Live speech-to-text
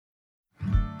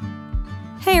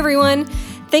Hey everyone,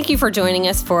 thank you for joining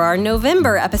us for our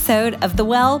November episode of The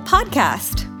Well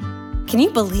podcast. Can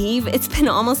you believe it's been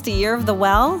almost a year of The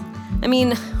Well? I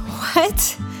mean,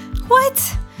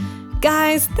 what?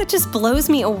 Guys, that just blows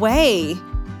me away.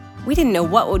 We didn't know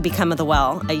what would become of The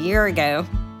Well a year ago.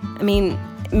 I mean,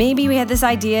 maybe we had this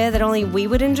idea that only we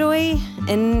would enjoy,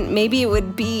 and maybe it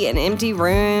would be an empty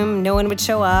room, no one would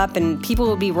show up, and people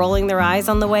would be rolling their eyes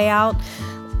on the way out.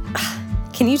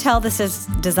 Can you tell this is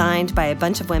designed by a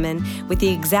bunch of women with the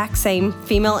exact same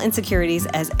female insecurities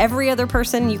as every other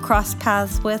person you crossed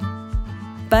paths with?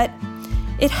 But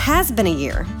it has been a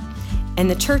year, and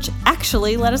the church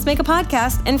actually let us make a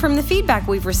podcast, and from the feedback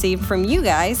we've received from you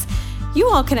guys, you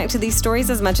all connect to these stories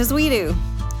as much as we do,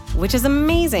 which is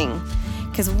amazing,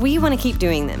 because we want to keep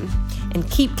doing them and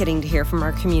keep getting to hear from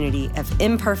our community of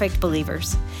imperfect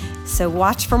believers. So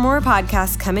watch for more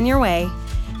podcasts coming your way,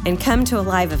 and come to a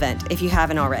live event if you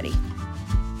haven't already.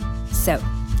 So,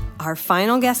 our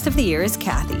final guest of the year is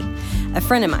Kathy, a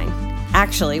friend of mine.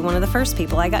 Actually, one of the first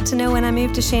people I got to know when I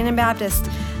moved to Shannon Baptist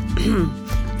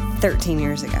 13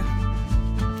 years ago.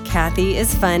 Kathy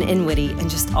is fun and witty and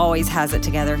just always has it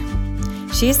together.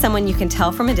 She is someone you can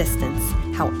tell from a distance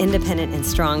how independent and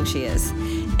strong she is.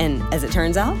 And as it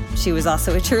turns out, she was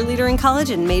also a cheerleader in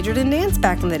college and majored in dance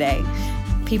back in the day.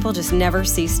 People just never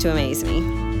cease to amaze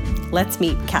me. Let's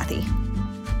meet Kathy.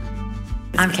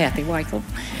 I'm Kathy Weichel,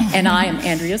 and I am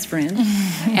Andrea's friend.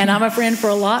 And I'm a friend for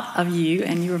a lot of you,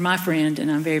 and you are my friend,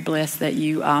 and I'm very blessed that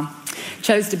you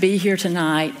chose to be here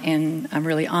tonight, and I'm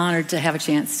really honored to have a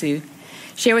chance to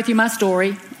share with you my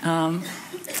story.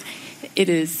 It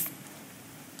is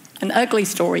an ugly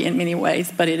story in many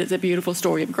ways, but it is a beautiful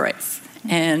story of grace.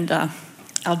 And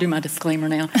I'll do my disclaimer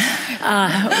now,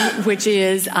 which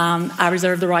is I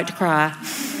reserve the right to cry.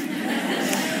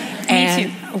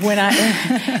 And when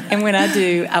I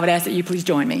do, I would ask that you please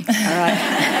join me. All right.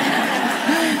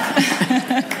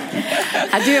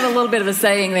 I do have a little bit of a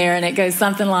saying there, and it goes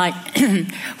something like,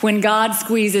 "When God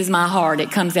squeezes my heart,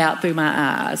 it comes out through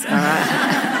my eyes." All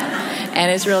right. And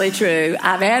it's really true.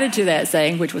 I've added to that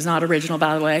saying, which was not original,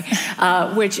 by the way,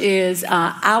 which is,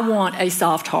 I want a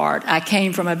soft heart. I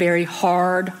came from a very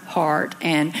hard heart,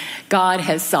 and God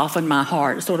has softened my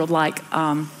heart, sort of like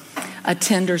a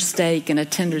tender steak, and a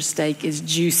tender steak is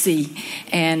juicy,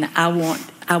 and I want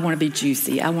to be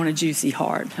juicy. I want a juicy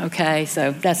heart, okay?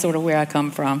 So that's sort of where I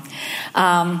come from.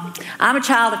 I'm a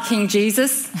child of King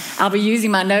Jesus. I'll be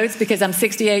using my notes because I'm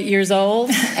 68 years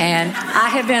old, and I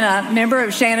have been a member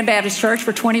of Shannon Baptist Church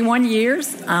for 21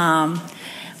 years.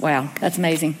 Wow, that's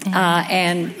amazing.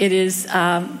 And it is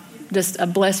just a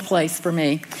blessed place for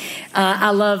me. I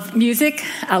love music.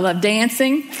 I love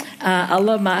dancing. I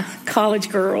love my college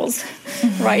girls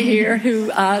right here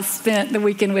who spent the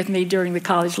weekend with me during the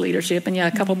college leadership. And, a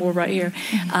couple more right here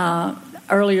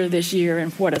earlier this year.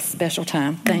 And what a special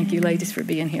time. Thank you, ladies, for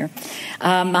being here.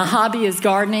 My hobby is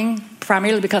gardening,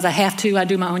 primarily because I have to. I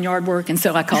do my own yard work, and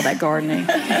so I call that gardening.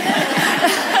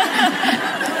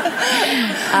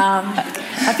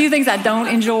 A few things I don't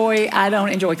enjoy. I don't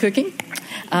enjoy cooking.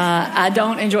 I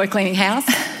don't enjoy cleaning house,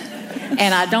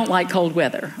 and I don't like cold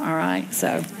weather. All right,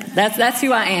 so that's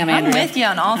who I am, Andrea. I'm with you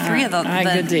on all three of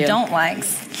the don't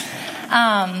likes.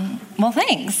 Well,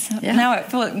 thanks. Yeah.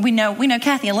 Now we know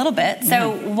Kathy a little bit.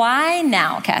 So why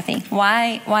now, Kathy?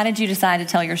 Why did you decide to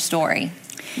tell your story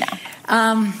now?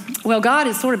 Well, God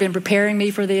has sort of been preparing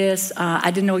me for this. I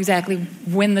didn't know exactly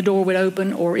when the door would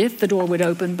open or if the door would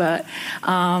open, but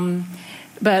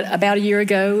about a year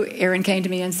ago, Aaron came to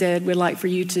me and said, "We'd like for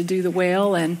you to do the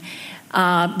well." And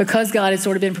because God had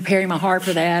sort of been preparing my heart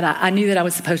for that, I knew that I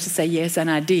was supposed to say yes, and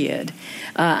I did.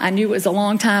 I knew it was a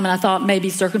long time, and I thought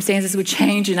maybe circumstances would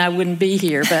change and I wouldn't be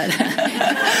here, but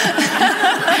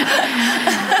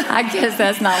I guess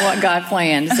that's not what God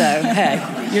planned. So, hey,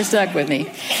 you're stuck with me.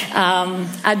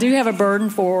 I do have a burden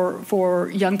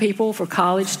for young people, for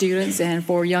college students, and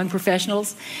for young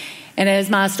professionals. And as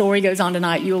my story goes on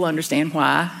tonight, you'll understand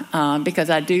why, because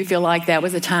I do feel like that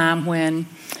was a time when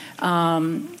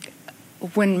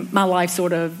my life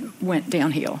sort of went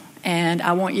downhill. And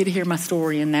I want you to hear my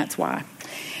story, and that's why.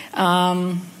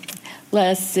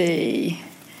 Let's see.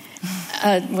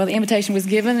 Well, the invitation was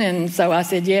given, and so I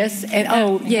said yes. And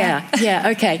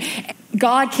okay.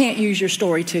 God can't use your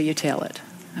story till you tell it.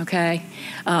 Okay?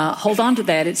 Hold on to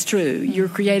that. It's true. You're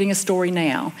creating a story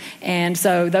now. And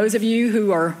so those of you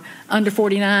who are under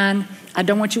 49, I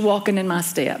don't want you walking in my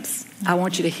steps. I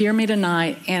want you to hear me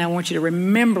tonight, and I want you to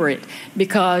remember it,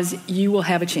 because you will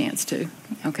have a chance to.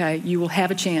 Okay? You will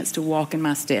have a chance to walk in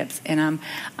my steps, and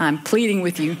I'm pleading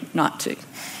with you not to.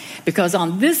 Because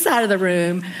on this side of the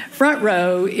room, front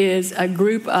row, is a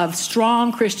group of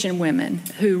strong Christian women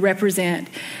who represent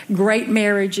great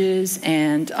marriages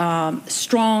and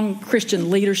strong Christian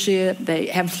leadership. They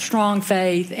have strong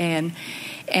faith, and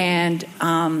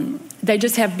they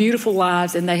just have beautiful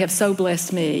lives, and they have so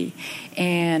blessed me.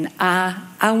 And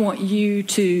I want you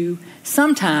to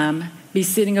sometime be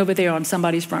sitting over there on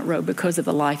somebody's front row because of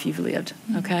the life you've lived,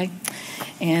 okay?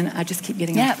 And I just keep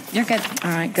getting Yeah, you're good.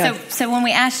 All right, go. So when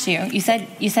we asked you, you said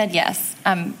yes.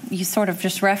 You sort of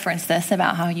just referenced this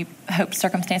about how you hope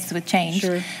circumstances would change.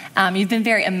 Sure. You've been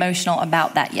very emotional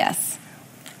about that yes.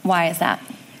 Why is that?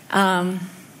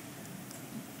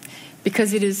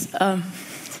 Because it is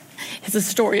it's a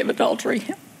story of adultery.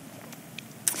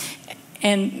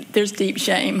 And there's deep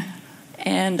shame.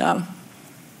 And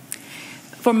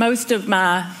for most of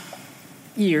my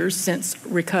years since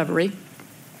recovery,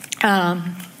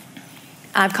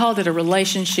 I've called it a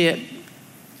relationship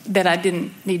that I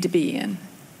didn't need to be in,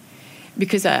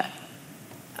 because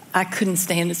I couldn't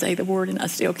stand to say the word, and I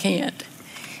still can't.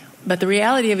 But the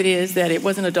reality of it is that it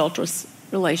was an adulterous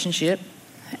relationship,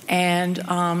 and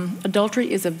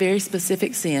adultery is a very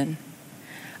specific sin.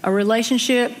 A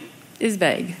relationship is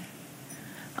vague,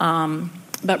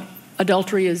 but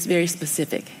adultery is very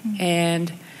specific.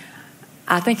 And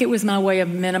I think it was my way of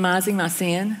minimizing my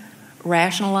sin,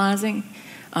 rationalizing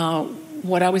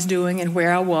what I was doing and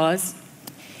where I was.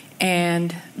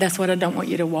 And that's what I don't want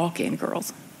you to walk in,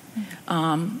 girls.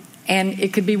 And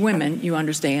it could be women, you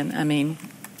understand, I mean,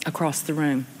 across the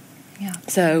room. Yeah.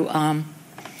 So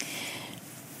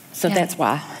that's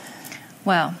why.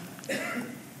 Well,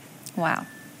 wow.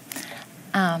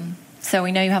 So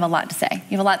we know you have a lot to say.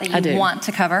 You have a lot that you want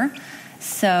to cover.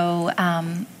 So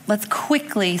let's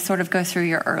quickly sort of go through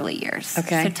your early years.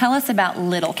 Okay. So tell us about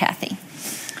little Kathy.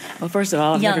 Well, first of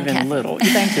all, I've never been Kathy. little.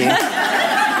 Thank you.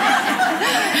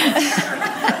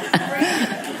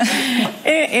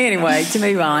 Anyway, to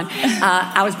move on,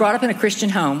 I was brought up in a Christian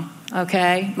home.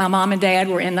 Okay, my mom and dad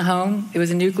were in the home. It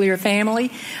was a nuclear family,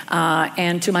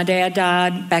 and until my dad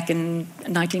died back in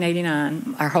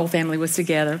 1989, our whole family was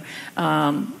together.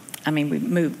 I mean, we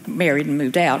married and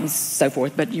moved out and so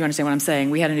forth, but you understand what I'm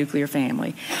saying. We had a nuclear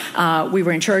family. We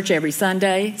were in church every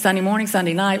Sunday morning,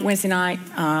 Sunday night, Wednesday night.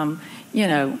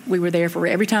 We were there for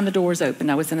every time the doors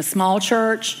opened. I was in a small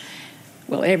church.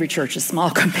 Well, every church is small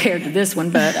compared to this one,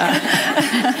 but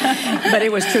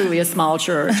it was truly a small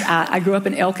church. I grew up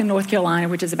in Elkin, North Carolina,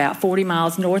 which is about 40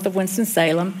 miles north of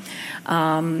Winston-Salem,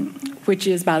 which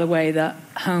is, by the way, the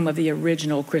home of the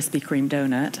original Krispy Kreme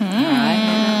donut.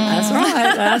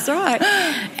 Right? That's right.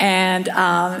 And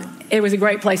it was a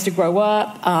great place to grow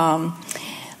up.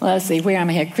 Let's see, where am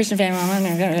I here? Christian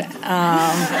family.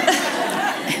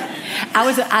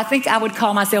 I think I would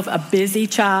call myself a busy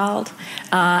child.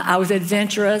 I was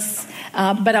adventurous,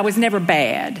 but I was never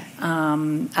bad.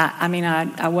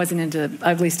 I wasn't into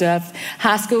ugly stuff.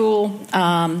 High school,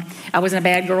 I wasn't a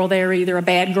bad girl there either. A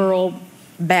bad girl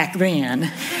back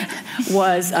then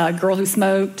was a girl who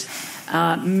smoked.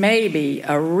 Maybe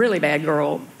a really bad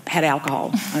girl had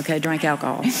alcohol, drank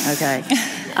alcohol,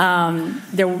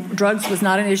 drugs was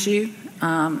not an issue,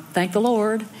 thank the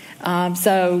Lord.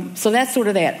 So that's sort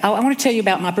of that. I want to tell you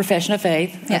about my profession of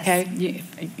faith. Yes. Okay,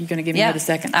 you're going to give me another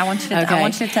second. I want you to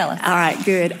tell us. All right,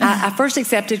 good. I first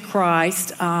accepted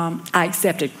Christ. I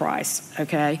accepted Christ.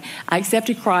 Okay, I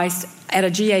accepted Christ at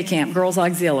a GA camp, Girls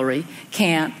Auxiliary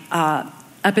camp,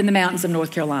 up in the mountains of North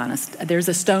Carolina. There's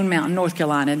a Stone Mountain, North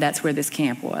Carolina, and that's where this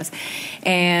camp was.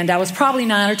 And I was probably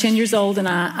 9 or 10 years old, and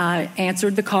I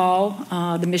answered the call.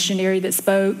 The missionary that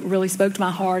really spoke to my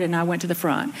heart, and I went to the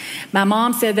front. My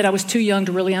mom said that I was too young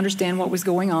to really understand what was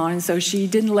going on, and so she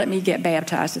didn't let me get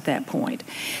baptized at that point.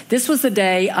 This was the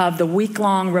day of the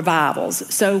week-long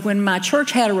revivals. So when my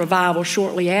church had a revival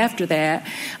shortly after that,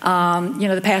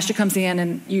 the pastor comes in,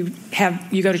 and you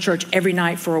go to church every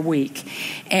night for a week.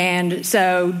 And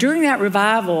so during that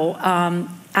revival,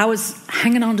 I was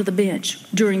hanging onto the bench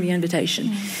during the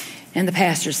invitation. And the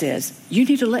pastor says, you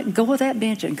need to let go of that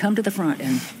bench and come to the front.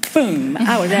 And boom,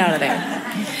 I was out of there.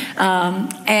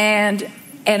 And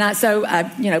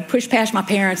I pushed past my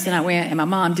parents, and I went, and my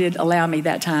mom did allow me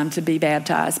that time to be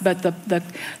baptized. But the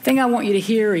thing I want you to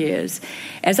hear is,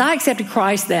 as I accepted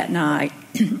Christ that night,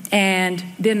 and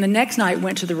then the next night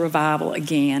went to the revival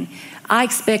again, I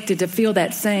expected to feel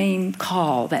that same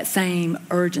call, that same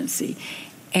urgency,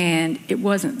 and it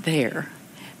wasn't there,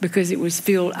 because I was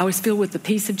filled with the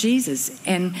peace of Jesus,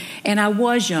 and I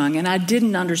was young, and I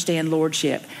didn't understand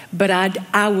lordship, but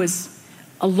I was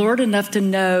alert enough to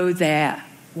know that,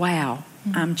 wow,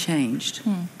 I'm changed.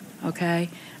 okay?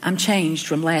 I'm changed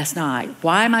from last night.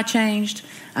 Why am I changed?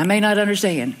 I may not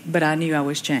understand, but I knew I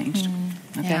was changed.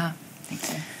 Okay? Yeah. Thank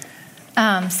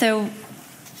you. So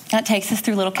that takes us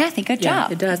through little Kathy. Good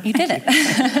job. It does. You did it.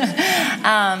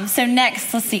 So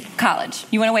next, let's see, college.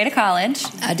 You went away to college.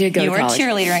 I did go to college. You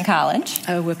were a cheerleader in college.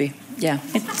 Oh, whoopee. Yeah.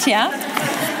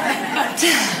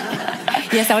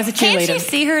 Yes, I was a cheerleader. Can't you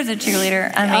see her as a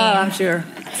cheerleader? I mean, I'm sure.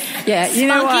 Yeah, you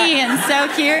know what? Spunky and so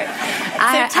cute.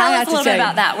 So tell us a little bit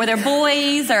about that. Were there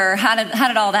boys, or how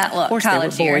did all that look? Of course, there were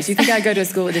boys. Years? You think I'd go to a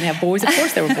school that didn't have boys? Of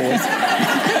course, there were boys.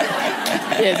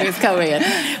 Yes, it was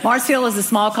co-ed. Mars Hill is a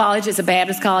small college. It's a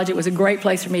Baptist college. It was a great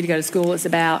place for me to go to school. It's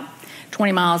about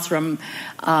 20 miles from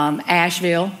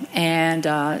Asheville. And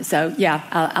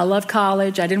I love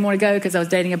college. I didn't want to go because I was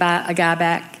dating a guy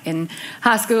back in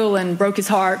high school and broke his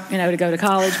heart, to go to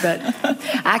college. But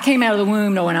I came out of the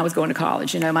womb knowing I was going to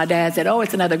college. My dad said, "Oh,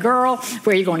 it's another girl.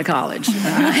 Where are you going to college?"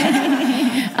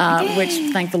 Which,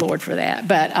 thank the Lord for that.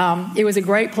 But it was a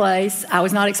great place. I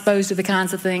was not exposed to the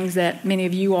kinds of things that many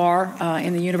of you are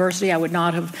in the university. That would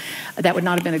not have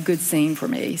been a good scene for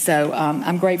me. So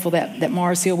I'm grateful that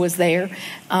Mars Hill was there.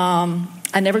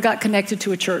 I never got connected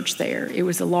to a church there. It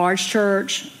was a large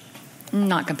church,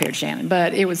 not compared to Shannon,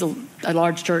 but it was a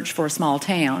large church for a small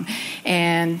town.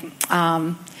 And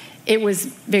it was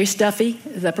very stuffy.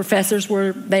 The professors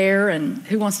were there, and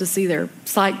who wants to see their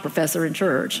psych professor in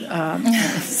church?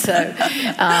 So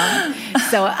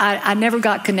I never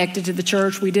got connected to the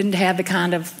church. We didn't have the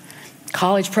kind of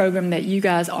college program that you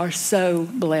guys are so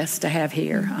blessed to have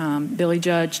here. Billy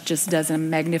Judge just does a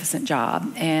magnificent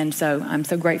job, and so I'm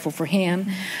so grateful for him,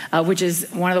 which is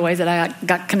one of the ways that I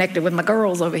got connected with my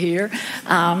girls over here.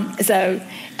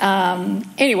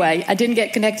 Anyway, I didn't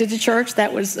get connected to church.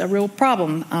 That was a real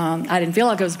problem. I didn't feel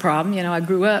like it was a problem. I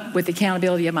grew up with the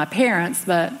accountability of my parents,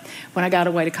 but when I got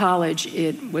away to college,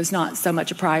 it was not so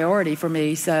much a priority for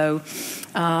me. So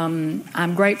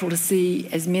I'm grateful to see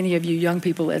as many of you young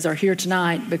people as are here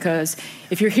tonight, because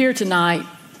if you're here tonight,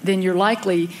 then you're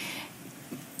likely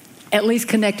at least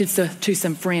connected to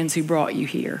some friends who brought you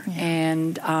here. Yeah.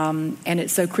 And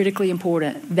it's so critically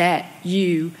important that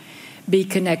you be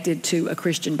connected to a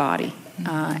Christian body,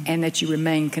 and that you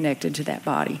remain connected to that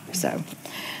body. So,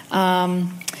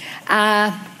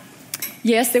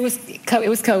 yes, it was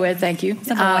co-ed. Thank you.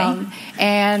 It's a boy.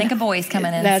 And I think a boy's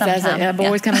coming in. That's a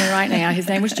boy's coming in right now. His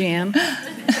name was Jim.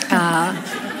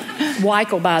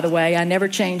 Weichel, by the way. I never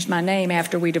changed my name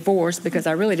after we divorced because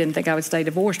I really didn't think I would stay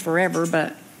divorced forever,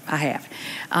 but I have.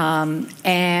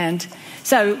 And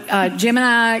so Jim and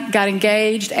I got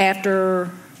engaged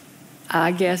after,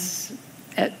 I guess,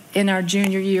 in our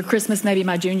junior year, Christmas maybe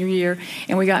my junior year,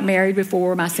 and we got married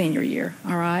before my senior year,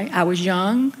 all right? I was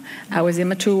young, I was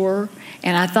immature,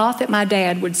 and I thought that my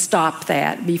dad would stop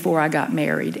that before I got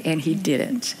married, and he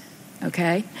didn't,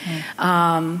 okay?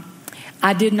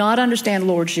 I did not understand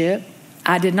lordship.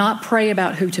 I did not pray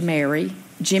about who to marry.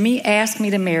 Jimmy asked me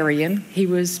to marry him. He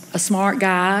was a smart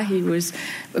guy. He was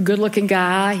a good-looking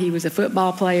guy. He was a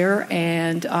football player,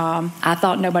 and I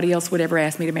thought nobody else would ever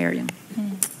ask me to marry him.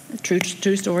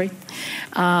 True story.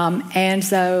 And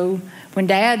so when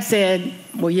Dad said,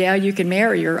 "Well, yeah, you can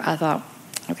marry her," I thought,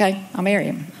 okay, I'll marry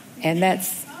him. And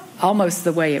that's almost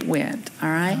the way it went, all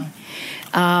right?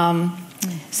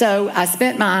 So I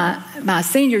spent my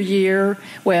senior year,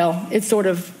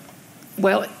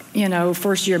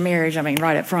 first year marriage,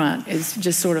 right up front, is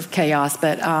just sort of chaos,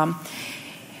 but... and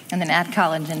then add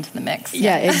college into the mix.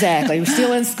 Yeah, exactly. We're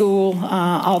still in school,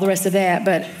 all the rest of that,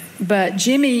 But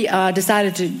Jimmy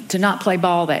decided to not play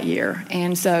ball that year.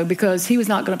 And so because he was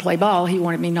not going to play ball, he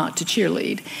wanted me not to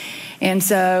cheerlead. And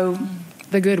so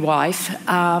the good wife,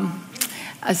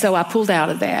 so I pulled out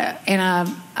of that. And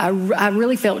I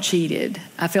really felt cheated.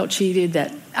 I felt cheated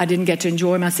that I didn't get to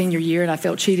enjoy my senior year, and I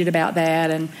felt cheated about that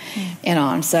and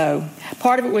on. So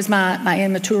part of it was my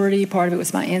immaturity, part of it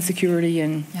was my insecurity,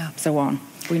 and so on.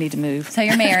 We need to move. So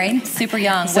you're married, super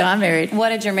young. So I'm married. What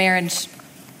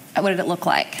did it look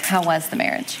like? How was the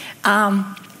marriage?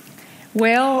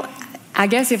 Well, I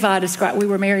guess if I describe, we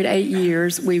were married 8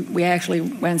 years. We actually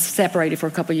went separated for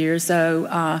a couple of years.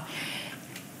 So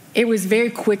it was very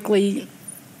quickly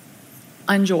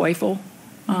unjoyful,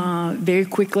 very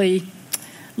quickly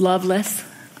loveless,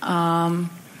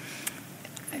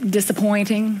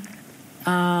 disappointing.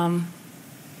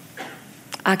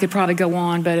 I could probably go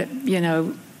on, but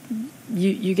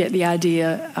you get the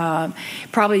idea.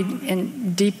 Probably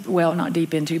not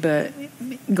deep into, but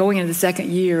going into the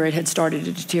second year, it had started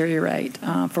to deteriorate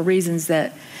for reasons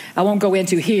that I won't go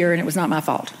into here, and it was not my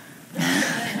fault.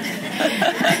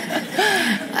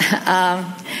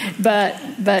 But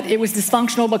but it was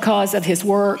dysfunctional because of his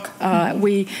work.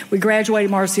 We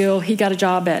graduated Mars Hill. He got a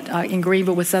job in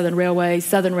Greenville with Southern Railway.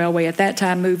 Southern Railway at that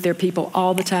time moved their people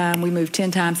all the time. We moved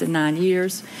 10 times in 9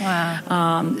 years.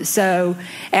 Wow. So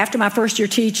after my first year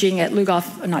teaching at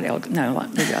Lakeview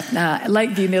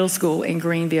Middle School in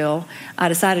Greenville, I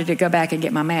decided to go back and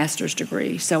get my master's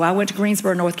degree. So I went to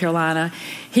Greensboro, North Carolina.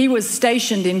 He was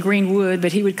stationed in Greenwood,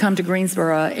 but he would come to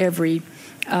Greensboro every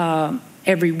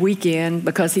weekend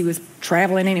because he was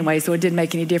traveling anyway, so it didn't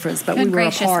make any difference. But we were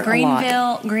apart a lot.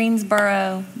 Greenville,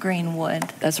 Greensboro, Greenwood.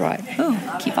 That's right. Ooh,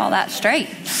 keep all that straight.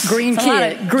 Green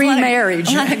kid, green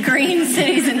marriage. A lot of green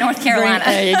cities in North Carolina.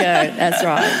 There you go. That's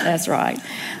right. That's right.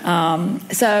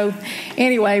 So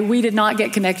anyway, we did not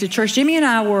get connected to church. Jimmy and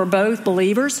I were both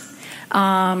believers.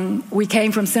 We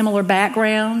came from similar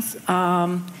backgrounds.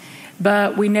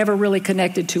 But we never really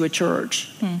connected to a church,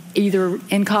 either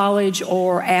in college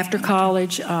or after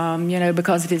college,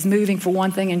 because of his moving for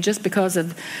one thing, and just because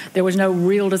there was no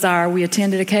real desire. We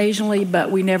attended occasionally, but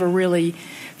we never really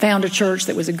found a church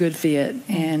that was a good fit.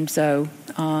 And so,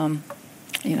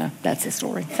 that's his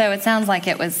story. So it sounds like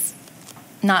it was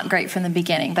not great from the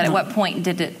beginning, but at what point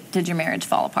did your marriage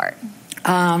fall apart?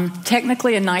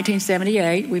 Technically in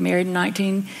 1978. We married in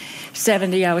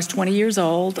 1970. I was 20 years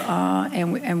old,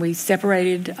 and we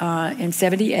separated in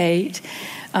 78.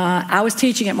 I was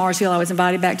teaching at Mars Hill. I was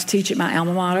invited back to teach at my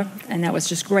alma mater, and that was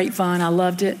just great fun. I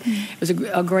loved it. It was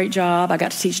a great job. I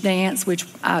got to teach dance, which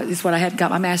is what I had got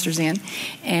my master's in.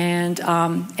 And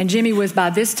Jimmy was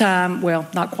by this time, well,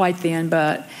 not quite then,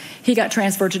 but he got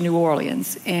transferred to New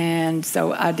Orleans. And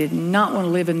so I did not want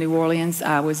to live in New Orleans.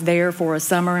 I was there for a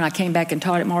summer, and I came back and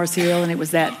taught at Mars Hill, and it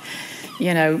was that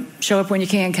show up when you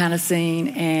can kind of scene,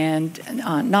 and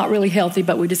not really healthy,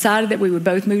 but we decided that we would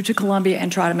both move to Columbia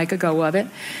and try to make a go of it.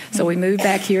 So we moved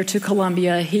back here to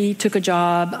Columbia. He took a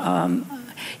job.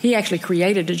 He actually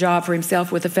created a job for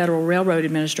himself with the Federal Railroad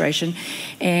Administration,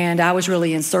 and I was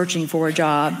really in searching for a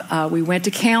job. We went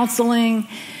to counseling.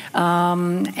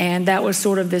 And that was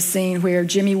sort of this scene where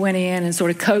Jimmy went in and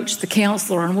sort of coached the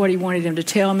counselor on what he wanted him to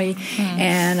tell me.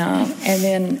 And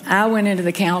then I went into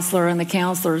the counselor, and the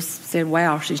counselor said,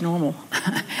 wow, she's normal.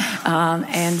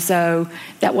 And so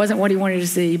that wasn't what he wanted to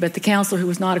see. But the counselor, who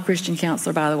was not a Christian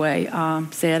counselor, by the way,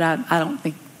 said, I don't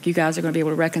think you guys are going to be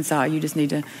able to reconcile. You just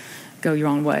need to go your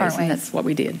own ways. And that's what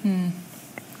we did.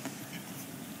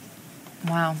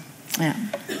 Wow. Yeah.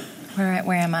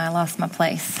 Where am I? I lost my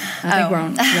place. I think we're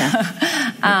on.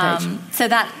 Yeah. So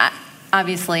that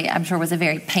obviously, I'm sure, was a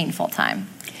very painful time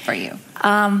for you.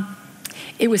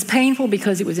 It was painful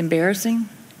because it was embarrassing,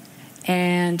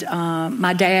 and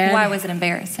my dad. Why was it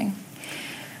embarrassing?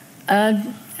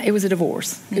 It was a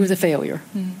divorce. It was a failure.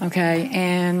 Okay,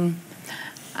 and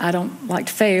I don't like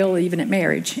to fail, even at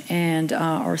marriage, and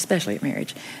or especially at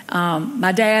marriage.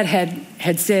 My dad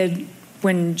had said,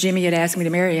 when Jimmy had asked me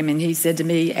to marry him, and he said to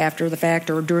me after the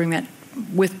fact, or during that,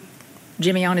 with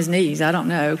Jimmy on his knees, I don't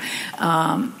know,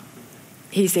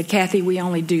 he said, Kathy, we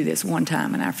only do this one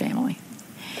time in our family.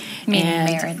 Meaning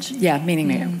marriage. Yeah, meaning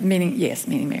marriage.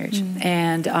 Meaning marriage.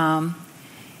 And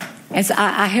so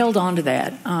I held on to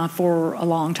that for a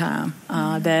long time,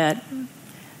 that,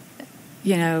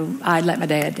 I'd let my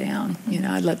dad down.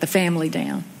 I'd let the family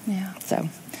down. Yeah. So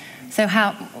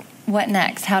what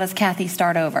next? How does Kathy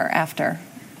start over after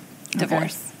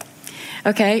divorce?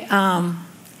 Okay.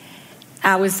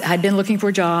 I'd been looking for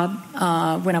a job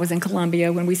when I was in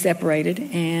Columbia when we separated,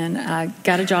 and I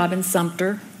got a job in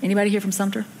Sumter. Anybody here from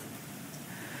Sumter?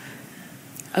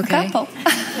 Okay. A couple.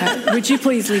 Would you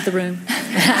please leave the room?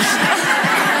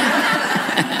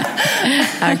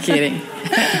 I'm kidding.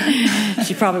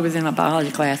 She probably was in my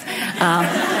biology class.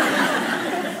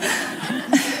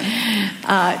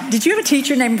 Did you have a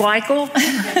teacher named Weichel?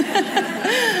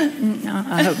 No,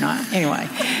 I hope not. Anyway.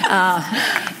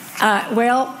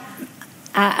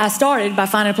 I started by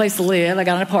finding a place to live. I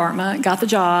got an apartment, got the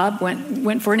job,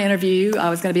 went for an interview. I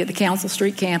was going to be at the Council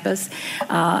Street campus,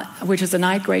 which is a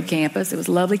 9th grade campus. It was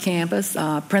a lovely campus.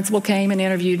 Principal came and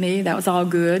interviewed me. That was all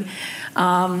good.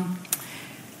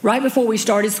 Right before we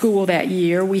started school that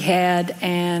year, we had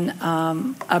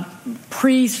a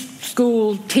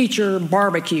preschool teacher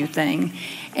barbecue thing.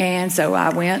 And so I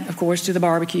went, of course, to the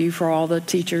barbecue for all the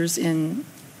teachers in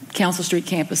Council Street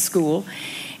Campus School.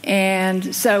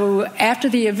 And so after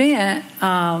the event,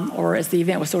 or as the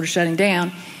event was sort of shutting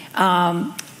down,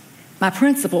 my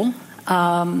principal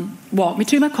walked me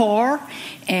to my car,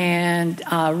 and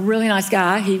a really nice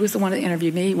guy, he was the one that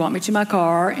interviewed me, he walked me to my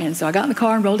car, and so I got in the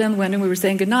car and rolled down the window, and we were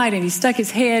saying goodnight, and he stuck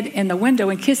his head in the window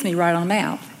and kissed me right on the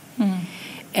mouth.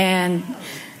 And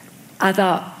I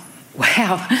thought,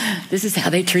 wow, this is how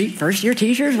they treat first-year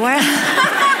teachers? Wow.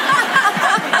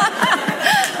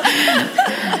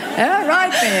 All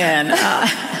right, then.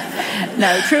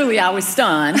 No, truly, I was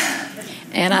stunned.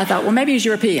 And I thought, well, maybe he's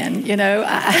European, you know.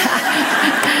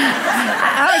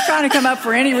 I was trying to come up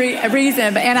for any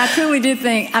reason. And I truly did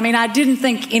think, I didn't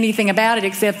think anything about it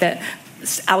except that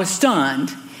I was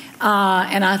stunned.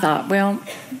 And I thought, well,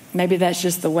 maybe that's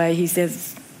just the way he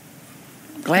says,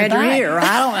 glad you're here.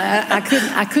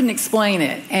 I couldn't explain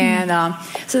it. And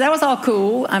so that was all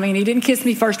cool. He didn't kiss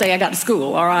me first day I got to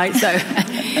school, all right? So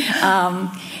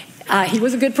he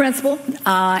was a good principal.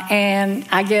 And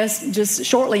I guess just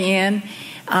shortly in,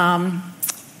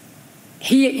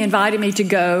 he invited me to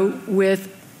go with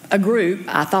a group,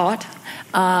 I thought,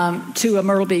 to a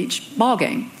Myrtle Beach football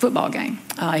game.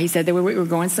 He said that we were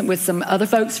going with some other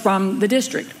folks from the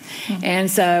district. Mm-hmm. And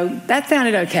so that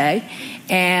sounded okay.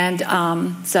 And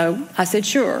so I said,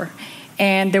 sure.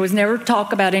 And there was never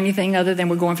talk about anything other than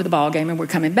we're going for the ball game and we're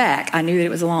coming back. I knew that it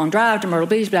was a long drive to Myrtle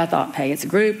Beach, but I thought, hey, it's a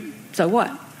group, so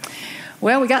what?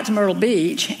 Well, we got to Myrtle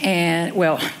Beach, and,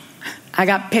 I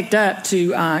got picked up to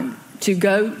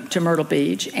go to Myrtle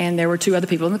Beach, and there were two other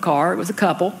people in the car. It was a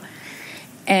couple,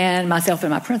 and myself and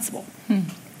my principal.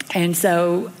 And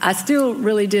so I still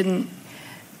really didn't,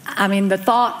 the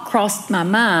thought crossed my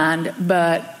mind,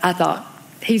 but I thought,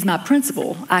 he's my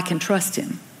principal. I can trust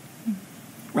him.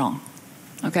 Wrong.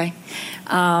 Okay?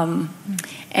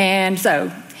 And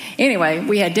so, anyway,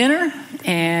 we had dinner,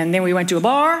 and then we went to a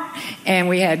bar, and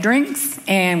we had drinks,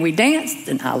 and we danced,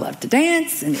 and I love to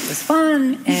dance, and it was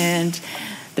fun, and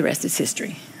the rest is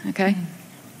history. Okay?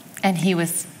 And he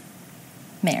was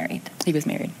married. He was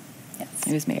married. Yes.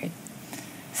 He was married.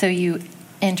 So you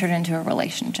entered into a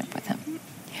relationship with him?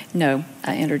 No,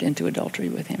 I entered into adultery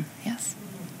with him. Yes.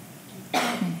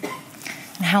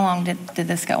 And how long did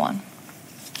this go on?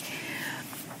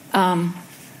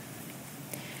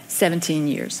 17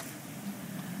 years.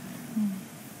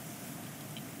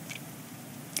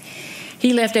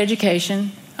 He left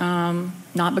education,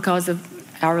 not because of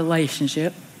our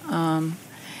relationship, and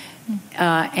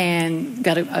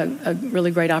got a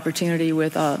really great opportunity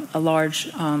with a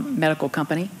large medical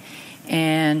company.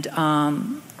 And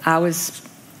I was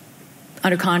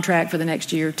under contract for the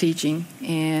next year teaching,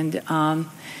 and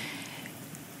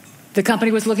the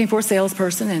company was looking for a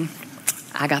salesperson, and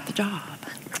I got the job.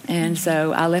 And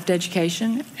so I left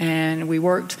education, and we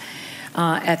worked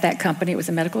at that company. It was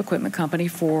a medical equipment company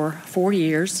for 4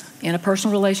 years in a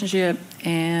personal relationship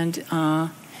and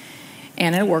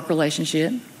in a work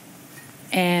relationship.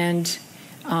 And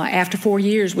after 4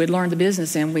 years, we'd learned the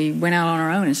business, and we went out on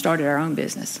our own and started our own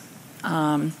business.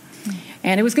 And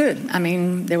it was good.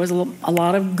 There was a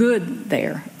lot of good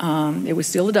there. It was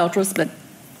still adulterous, but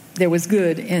there was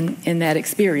good in that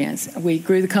experience. We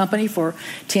grew the company for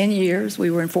 10 years. We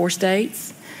were in 4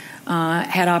 states,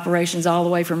 had operations all the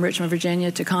way from Richmond,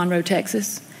 Virginia to Conroe,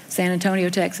 Texas, San Antonio,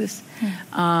 Texas.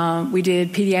 We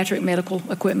did pediatric medical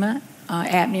equipment,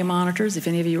 apnea monitors. If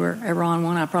any of you were ever on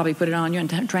one, I probably put it on you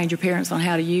and trained your parents on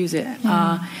how to use it.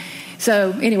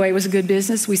 So anyway, it was a good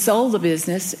business. We sold the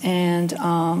business, and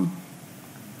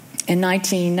in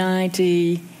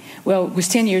 1990... Well, it was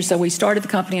 10 years, so we started the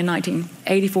company in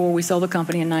 1984. We sold the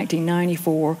company in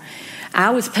 1994.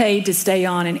 I was paid to stay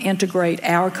on and integrate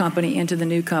our company into the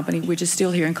new company, which is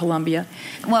still here in Columbia.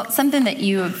 Well, something that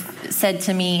you have said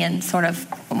to me and sort of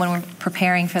when we're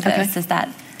preparing for this is that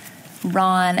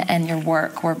Ron and your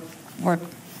work were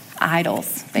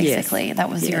idols, basically. Yes. That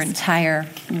was your entire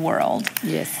world.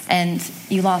 Yes. And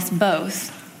you lost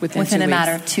both within a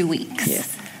matter of 2 weeks.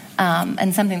 Yes.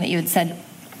 And something that you had said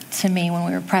to me when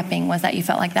we were prepping was that you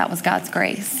felt like that was God's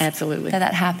grace. Absolutely.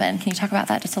 That happened. Can you talk about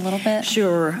that just a little bit?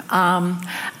 Sure.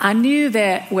 I knew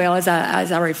that, well, as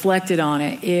I reflected on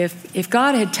it, if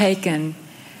God had taken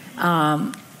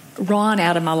Ron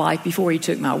out of my life before he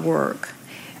took my work,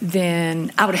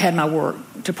 then I would have had my work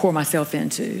to pour myself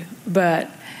into.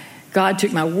 But God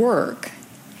took my work,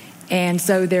 and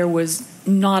so there was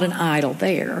not an idol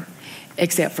there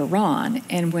except for Ron.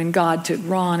 And when God took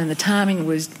Ron, and the timing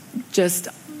was just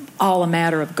all a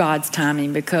matter of God's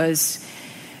timing, because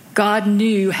God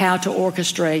knew how to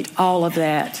orchestrate all of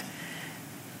that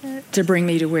to bring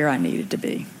me to where I needed to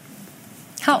be.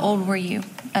 How old were you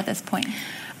at this point?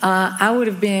 I would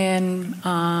have been,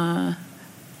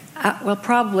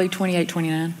 probably 28,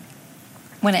 29.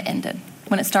 When it ended?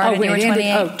 When it started, when you were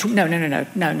 28? No.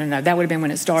 That would have been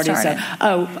when it started.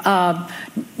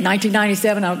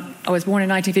 1997, I was born in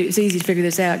 1950. It's easy to figure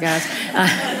this out, guys.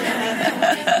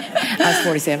 I was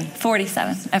 47.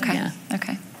 47. Okay. Yeah.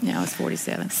 Okay. Yeah, I was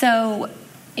 47. So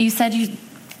you said you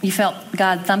you felt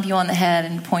God thump you on the head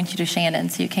and point you to Shandon.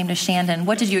 So you came to Shandon.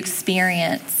 What did you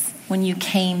experience when you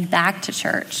came back to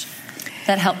church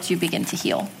that helped you begin to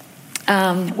heal?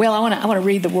 Well, I want to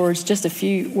read the words, just a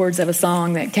few words of a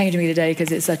song that came to me today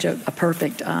because it's such a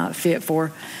perfect fit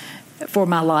for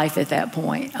my life at that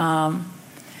point.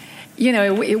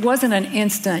 It wasn't an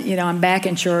instant, I'm back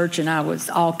in church and I was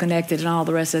all connected and all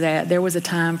the rest of that. There was a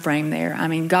time frame there. I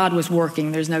mean, God was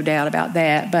working. There's no doubt about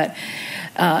that. But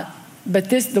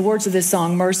the words of this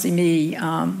song, Mercy Me,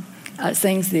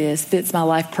 sings this, fits my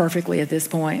life perfectly at this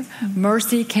point.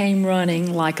 Mercy came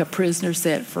running like a prisoner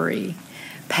set free,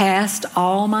 past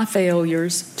all my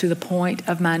failures to the point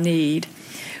of my need,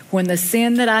 when the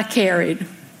sin that I carried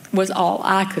was all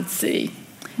I could see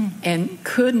and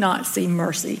could not see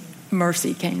mercy.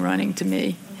 Mercy came running to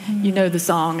me. You know the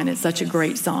song, and it's such a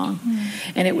great song.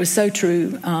 And it was so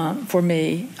true for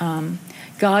me.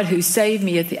 God, who saved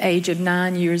me at the age of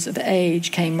 9 years of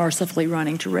age, came mercifully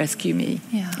running to rescue me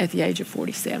at the age of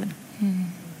 47.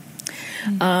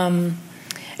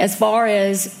 As far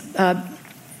as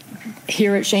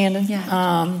here at Shandon,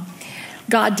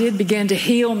 God did begin to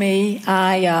heal me.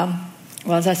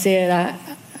 As I said,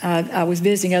 I was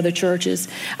visiting other churches.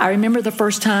 I remember the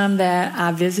first time that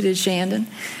I visited Shandon.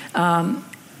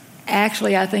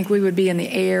 Actually, I think we would be in the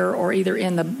air or either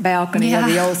in the balcony of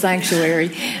the old sanctuary.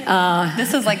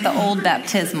 This is like the old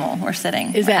baptismal we're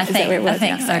sitting. Is that where it was? I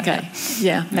think so. Okay.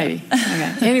 Yeah, maybe.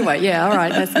 Okay. Anyway, all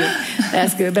right, that's good.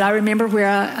 That's good. But I remember where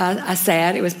I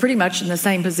sat. It was pretty much in the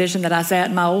same position that I sat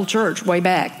in my old church way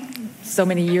back so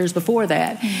many years before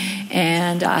that.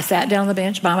 And I sat down on the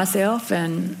bench by myself,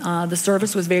 and the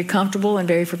service was very comfortable and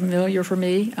very familiar for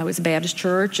me. I was a Baptist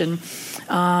church, and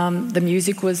the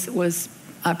music was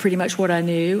pretty much what I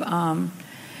knew.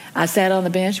 I sat on the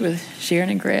bench with Sharon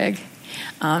and Greg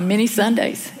many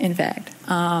Sundays, in fact.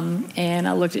 And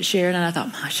I looked at Sharon and I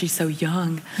thought, "My, she's so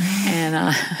young." And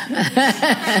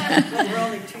we're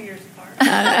only 2 years apart.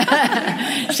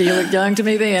 She looked young to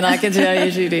me then, I can tell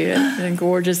you she did. And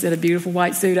gorgeous in a beautiful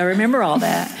white suit. I remember all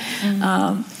that.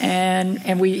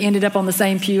 And we ended up on the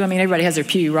same pew. I mean, everybody has their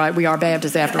pew, right? We are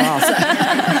Baptists after all.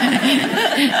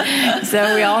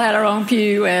 So we all had our own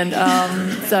pew. And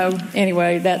so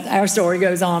anyway, that our story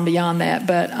goes on beyond that.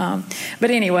 But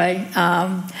anyway,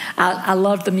 I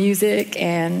loved the music,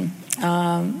 and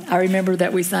I remember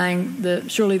that we sang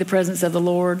 "Surely the Presence of the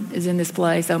Lord is in this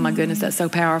place." Oh my goodness, that's so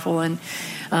powerful. And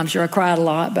I'm sure I cried a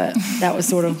lot, but that was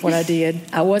sort of what I did.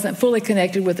 I wasn't fully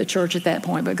connected with the church at that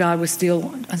point, but God was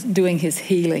still doing his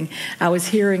healing. I was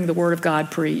hearing the word of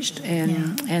God preached,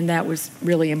 and that was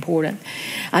really important.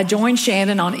 I joined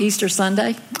Shandon on Easter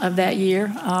Sunday of that year,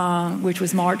 which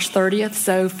was March 30th.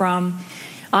 So from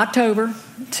October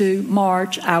to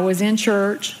March, I was in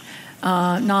church.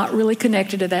 Not really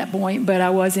connected at that point, but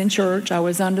I was in church. I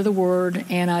was under the Word,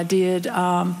 and I did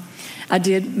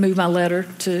move my letter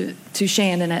to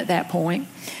Shandon at that point.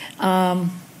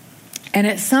 And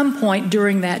at some point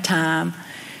during that time,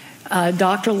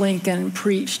 Dr. Lincoln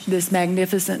preached this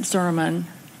magnificent sermon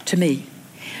to me.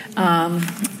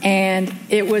 And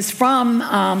it was from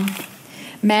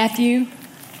Matthew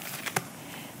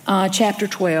chapter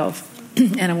 12.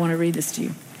 And I want to read this to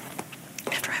you.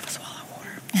 After I have a swallow of water.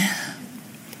 Do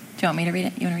you want me to read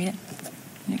it? You want to read it?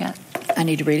 You got it? I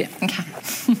need to read it. Okay.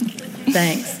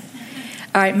 Thanks.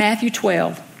 All right, Matthew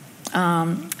 12,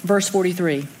 verse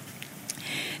 43.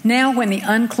 Now when the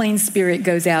unclean spirit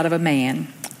goes out of a man,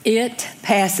 it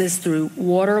passes through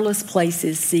waterless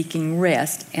places seeking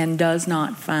rest and does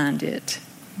not find it.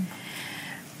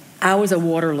 I was a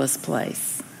waterless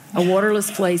place. A waterless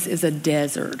place is a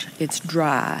desert. It's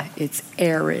dry. It's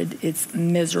arid. It's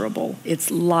miserable.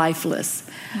 It's lifeless.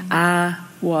 I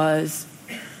was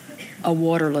a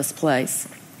waterless place.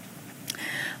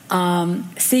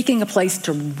 Seeking a place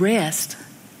to rest,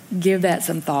 give that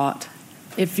some thought.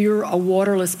 If you're a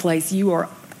waterless place, you are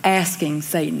asking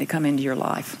Satan to come into your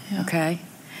life, okay?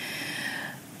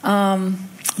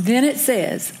 Then it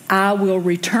says, I will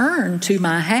return to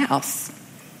my house.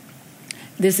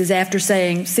 This is after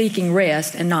saying seeking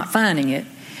rest and not finding it.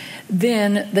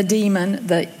 Then the demon,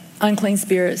 the unclean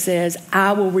spirit says,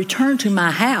 I will return to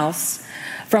my house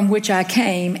from which I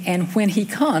came, and when it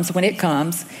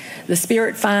comes, the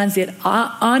spirit finds it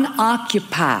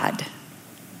unoccupied.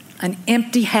 An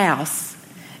empty house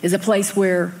is a place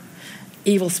where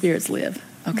evil spirits live,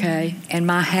 okay? And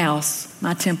my house,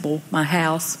 my temple, my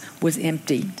house was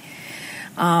empty.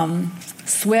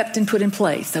 Swept and put in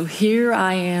place. So here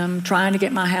I am trying to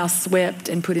get my house swept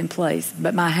and put in place,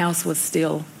 but my house was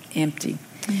still empty.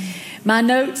 My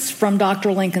notes from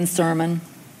Dr. Lincoln's sermon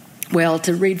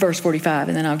to read verse 45,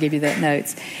 and then I'll give you that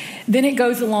notes. Then it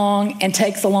goes along and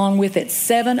takes along with it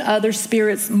 7 other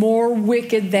spirits more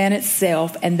wicked than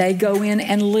itself, and they go in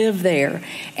and live there.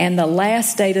 And the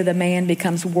last state of the man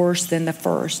becomes worse than the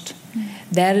first.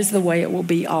 That is the way it will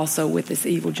be also with this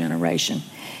evil generation.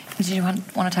 Did you want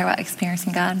to talk about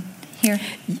experiencing God here?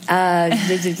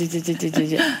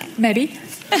 Maybe.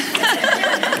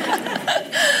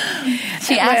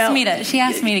 She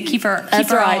asked me to keep her. Keep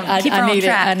her right. on, keep her on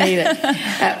track. I need it.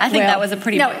 I think that was a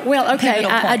pretty. Okay.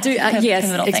 I do.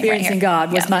 Yes, experiencing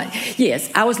God was my. Yes,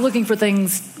 I was looking for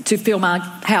things to fill my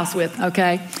house with.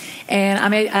 Okay, and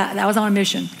I was on a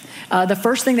mission. The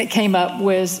first thing that came up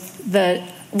was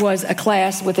a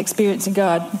class with experiencing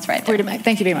God. That's right.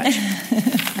 Thank you very much.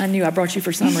 I knew I brought you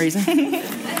for some reason.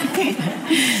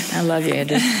 I love you,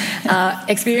 Andrew.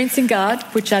 Experiencing God,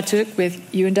 which I took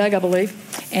with you and Doug, I believe.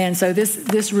 And so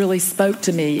this really spoke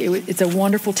to me. It's a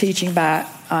wonderful teaching by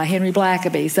Henry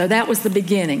Blackaby. So that was the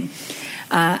beginning.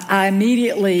 I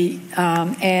immediately,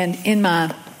 and in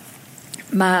my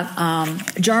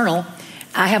journal,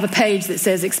 I have a page that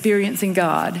says Experiencing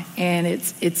God, and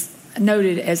it's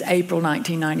noted as April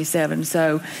 1997.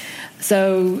 So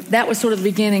that was sort of the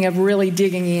beginning of really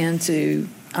digging into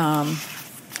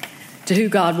to who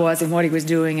God was and what he was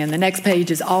doing. And the next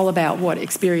page is all about what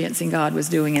experiencing God was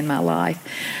doing in my life.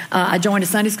 I joined a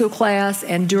Sunday school class,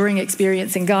 and during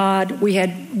experiencing God, we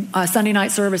had Sunday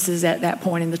night services at that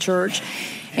point in the church.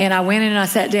 And I went in and I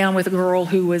sat down with a girl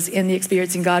who was in the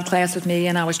Experiencing God class with me,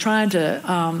 and I was trying to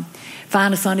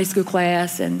find a Sunday school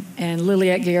class, and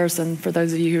Liliette Garrison, for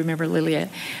those of you who remember Liliette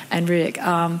and Rick,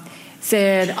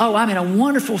 said, "Oh, I'm in a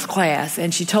wonderful class."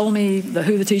 And she told me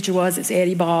who the teacher was. It's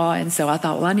Eddie Baugh. And so I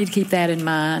thought, well, I need to keep that in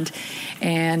mind.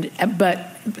 But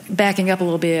backing up a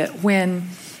little bit, when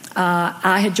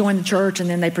I had joined the church, and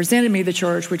then they presented me the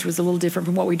church, which was a little different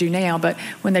from what we do now. But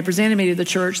when they presented me to the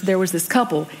church, there was this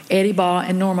couple, Eddie Baugh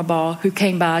and Norma Baugh, who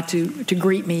came by to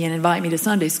greet me and invite me to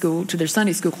Sunday school, to their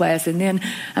Sunday school class. And then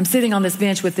I'm sitting on this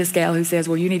bench with this gal who says,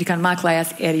 "Well, you need to come to my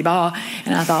class, Eddie Baugh."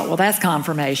 And I thought, well, that's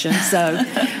confirmation. So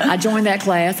I joined that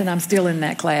class, and I'm still in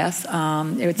that class.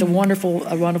 It's a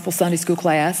wonderful Sunday school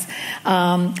class.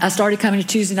 I started coming to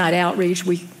Tuesday night outreach.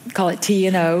 We call it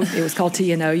T&O. It was called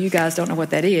T&O. You guys don't know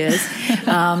what that is.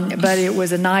 But it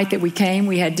was a night that we came,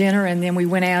 we had dinner, and then we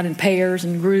went out in pairs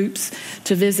and groups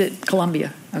to visit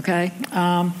Columbia, okay?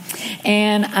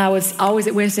 And I was always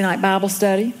at Wednesday night Bible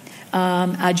study.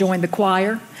 I joined the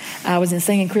choir. I was in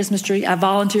Singing Christmas Tree. I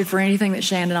volunteered for anything that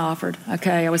Shannon offered,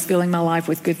 okay? I was filling my life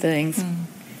with good things.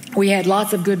 We had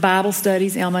lots of good Bible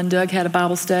studies. Elma and Doug had a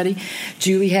Bible study.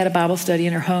 Julie had a Bible study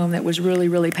in her home that was really,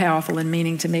 really powerful and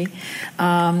meaning to me.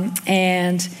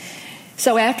 And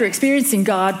so after experiencing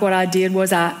God, what I did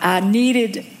was I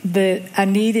needed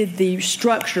the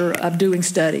structure of doing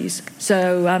studies.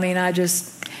 So, I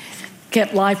just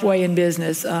kept Lifeway in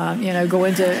business,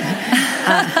 going to...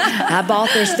 I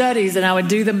bought their studies, and I would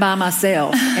do them by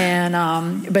myself.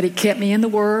 But it kept me in the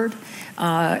Word.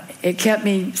 It kept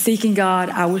me seeking God.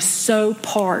 I was so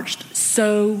parched,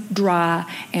 so dry,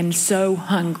 and so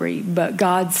hungry, but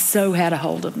God so had a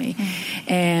hold of me,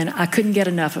 and I couldn't get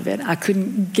enough of it. I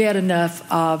couldn't get enough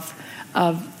of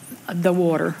the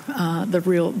water,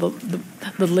 the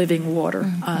living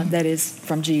water that is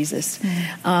from Jesus.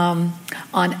 On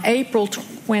April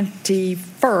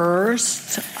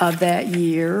 21st of that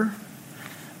year,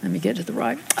 let me get to the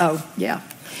right. Oh, yeah.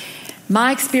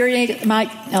 I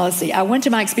went to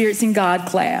my Experiencing God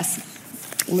class.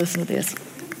 Listen to this.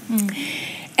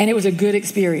 And it was a good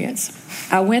experience.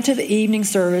 I went to the evening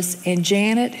service, and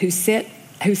Janet, who sat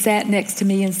next to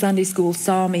me in Sunday school,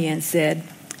 saw me and said,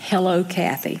 "Hello,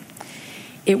 Kathy."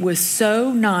 It was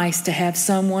so nice to have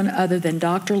someone other than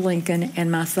Dr. Lincoln and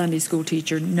my Sunday school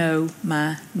teacher know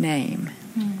my name.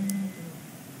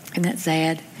 Isn't that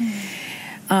sad?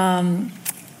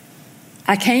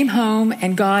 I came home,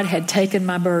 and God had taken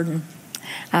my burden.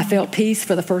 I felt peace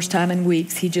for the first time in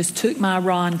weeks. He just took my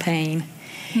raw pain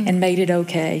and made it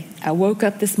okay. I woke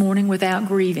up this morning without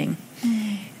grieving.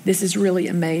 This is really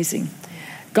amazing.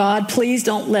 God, please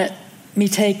don't let me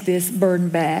take this burden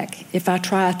back. If I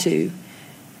try to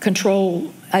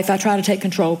take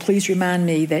control, please remind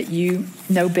me that you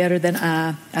know better than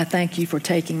I. I thank you for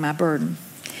taking my burden.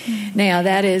 Now,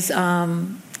 that is...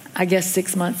 I guess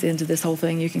 6 months into this whole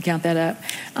thing, you can count that up.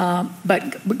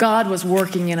 But God was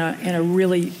working in a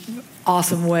really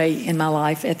awesome way in my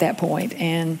life at that point.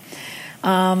 And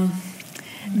then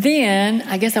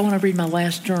I guess I want to read my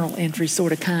last journal entry,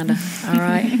 sort of, kind of. All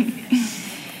right.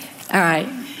 All right.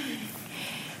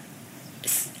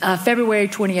 February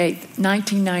 28th,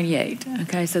 1998.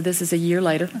 Okay, so this is a year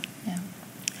later. Yeah.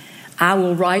 I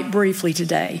will write briefly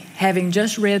today. Having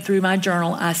just read through my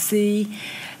journal, I see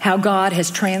how God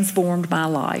has transformed my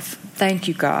life. Thank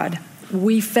you, God.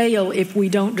 We fail if we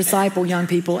don't disciple young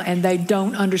people and they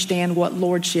don't understand what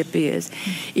lordship is.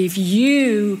 If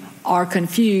you are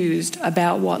confused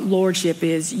about what lordship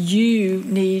is, you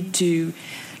need to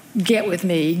get with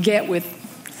me, get with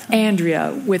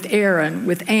Andrea, with Aaron,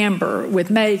 with Amber, with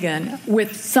Megan,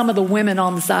 with some of the women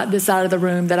on this side of the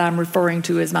room that I'm referring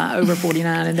to as my over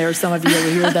 49, and there are some of you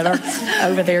over here that are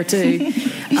over there too.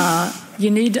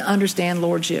 You need to understand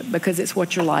lordship because it's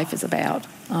what your life is about.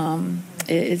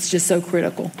 It's just so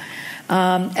critical.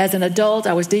 As an adult,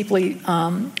 I was deeply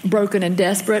broken and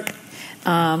desperate.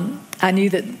 I knew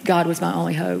that God was my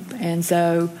only hope. And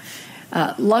so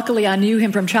luckily I knew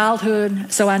him from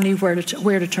childhood, so I knew where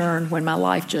to turn when my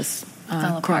life just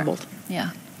crumbled. Yeah.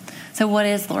 So what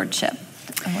is lordship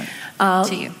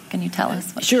to you? Can you tell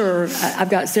us? Sure.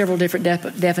 I've got several different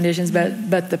definitions,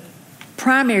 but the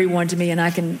primary one to me, and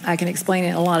I can explain it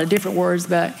in a lot of different words,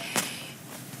 but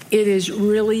it is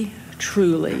really,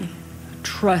 truly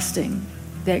trusting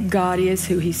that God is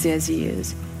who he says he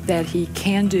is, that he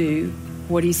can do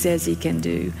what he says he can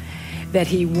do, that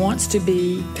he wants to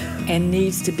be and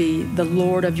needs to be the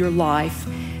Lord of your life.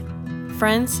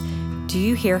 Friends, do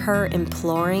you hear her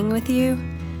imploring with you?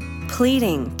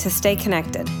 Pleading to stay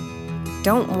connected.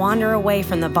 Don't wander away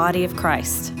from the body of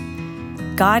Christ.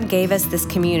 God gave us this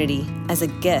community as a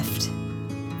gift.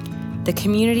 The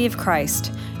community of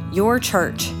Christ, your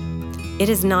church, it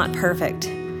is not perfect.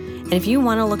 And if you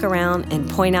want to look around and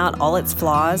point out all its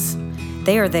flaws,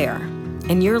 they are there,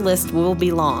 and your list will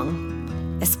be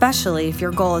long, especially if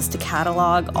your goal is to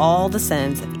catalog all the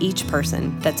sins of each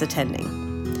person that's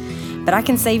attending. But I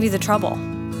can save you the trouble.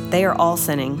 They are all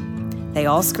sinning. They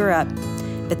all screw up,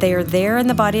 but they are there in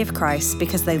the body of Christ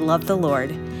because they love the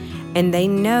Lord, and they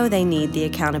know they need the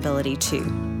accountability too.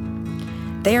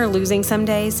 They are losing some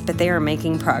days, but they are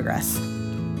making progress.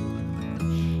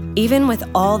 Even with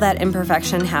all that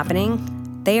imperfection happening,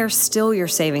 they are still your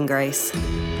saving grace.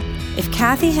 If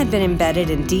Kathy had been embedded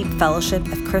in deep fellowship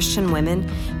of Christian women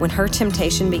when her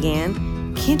temptation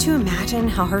began, can't you imagine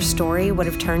how her story would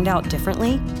have turned out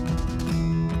differently?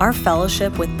 Our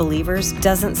fellowship with believers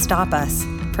doesn't stop us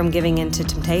from giving in to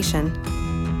temptation,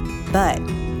 but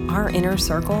our inner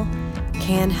circle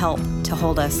can help to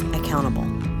hold us accountable.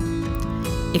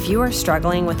 If you are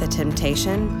struggling with a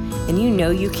temptation and you know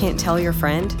you can't tell your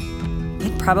friend,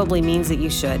 it probably means that you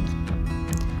should.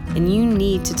 And you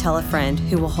need to tell a friend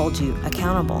who will hold you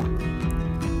accountable.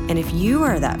 And if you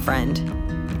are that friend,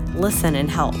 listen and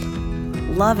help,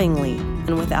 lovingly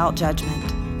and without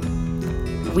judgment.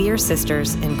 We are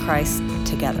sisters in Christ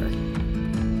together.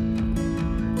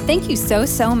 Thank you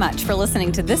so much for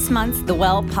listening to this month's The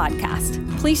Well podcast.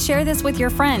 Please share this with your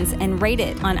friends and rate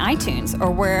it on iTunes or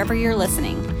wherever you're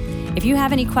listening. If you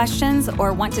have any questions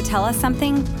or want to tell us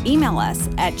something, email us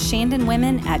at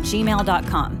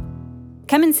shandonwomen@gmail.com.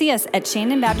 Come and see us at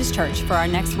Shandon Baptist Church for our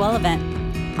next Well event.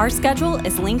 Our schedule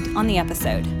is linked on the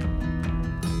episode.